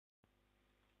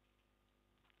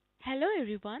Hello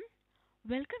everyone,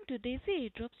 welcome to Desi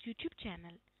Airdrop's YouTube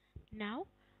channel. Now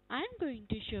I am going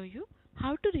to show you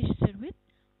how to register with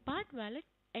Bartwallet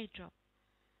Airdrop.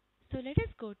 So let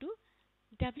us go to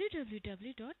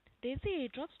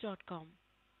www.desiairdrops.com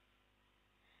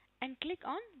and click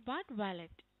on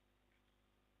Bartwallet.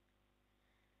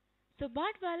 So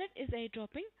Bartwallet is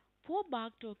airdropping 4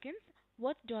 BARC tokens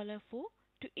worth $4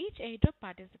 to each airdrop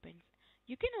participants.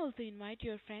 You can also invite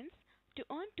your friends to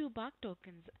earn 2 BARC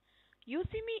tokens.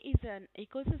 UCMe is an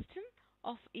ecosystem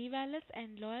of e-wallets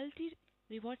and loyalty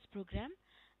rewards program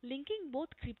linking both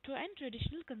crypto and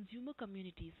traditional consumer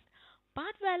communities.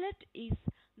 Bartwallet is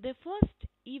the first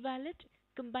e-wallet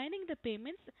combining the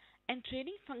payments and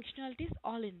trading functionalities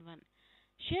all in one.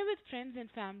 Share with friends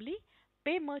and family,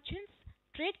 pay merchants,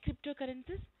 trade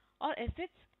cryptocurrencies or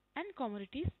assets and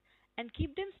commodities, and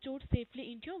keep them stored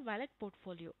safely into your wallet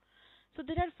portfolio. So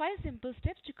there are 5 simple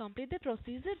steps to complete the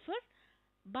procedure for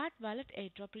Bartwallet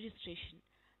airdrop registration.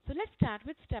 So let's start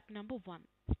with step number 1.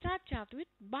 Start chat with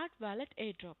Bartwallet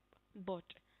airdrop bot.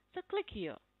 So click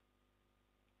here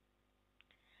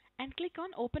and click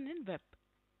on open in web.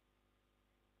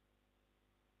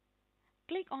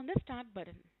 Click on the start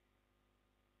button.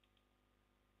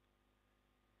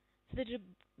 So the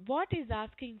bot is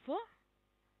asking for,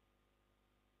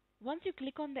 once you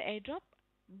click on the airdrop,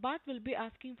 bot will be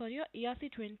asking for your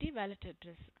ERC20 wallet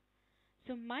address.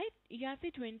 So my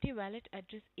ERC20 wallet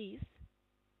address is,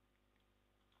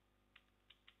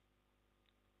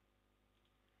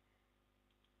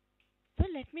 so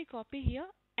let me copy here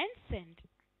and send.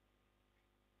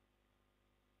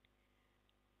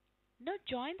 Now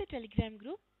join the Telegram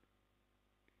group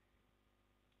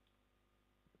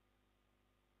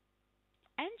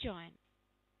and join.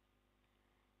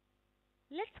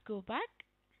 Let's go back.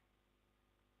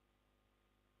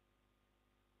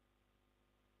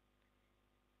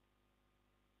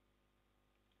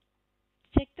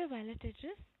 Check the wallet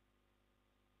address.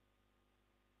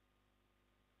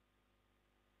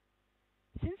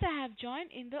 Since I have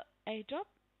joined in the airdrop,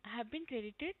 I have been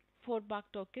credited 4 BARC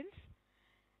tokens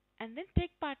and then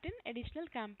take part in additional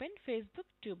campaign Facebook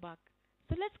 2 BARC.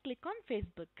 So let's click on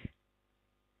Facebook.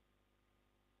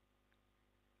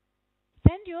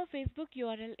 Send your Facebook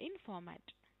URL in format.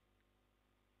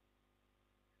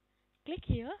 Click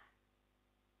here.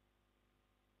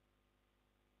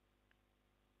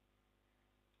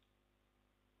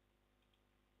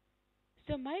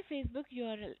 So my Facebook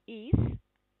URL is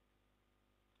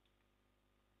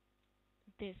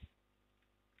this.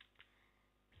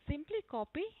 Simply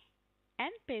copy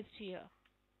and paste here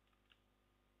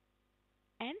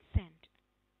and send.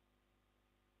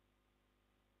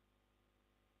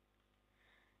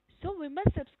 So we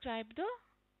must subscribe the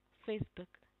Facebook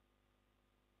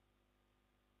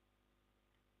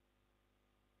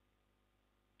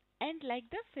and like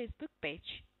the Facebook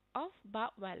page of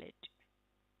Bartwallet.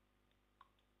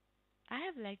 I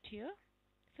have liked here.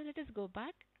 So let us go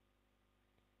back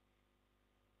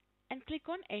and click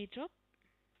on airdrop.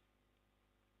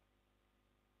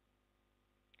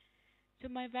 So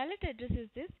my wallet address is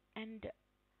this, and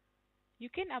you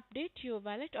can update your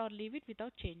wallet or leave it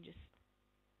without changes.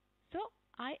 So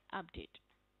I update.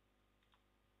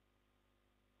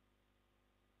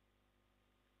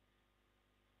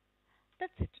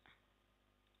 That's it.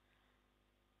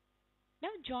 Now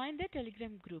join the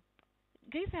Telegram group.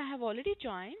 Guys, I have already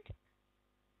joined.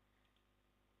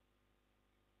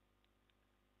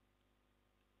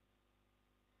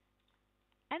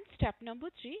 And step number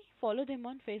 3, follow them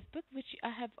on Facebook, which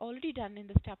I have already done in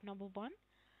the step number 1.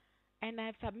 And I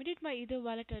have submitted my either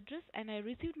wallet address and I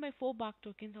received my 4 BARC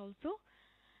tokens also.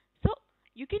 So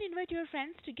you can invite your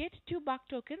friends to get 2 BARC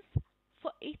tokens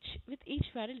for each with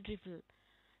each viral refill.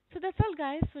 So that's all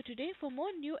guys for today. For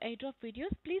more new airdrop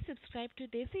videos, please subscribe to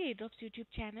Desi Airdrop's YouTube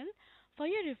channel. For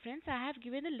your reference, I have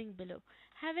given a link below.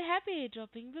 Have a happy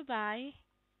airdropping. Bye bye.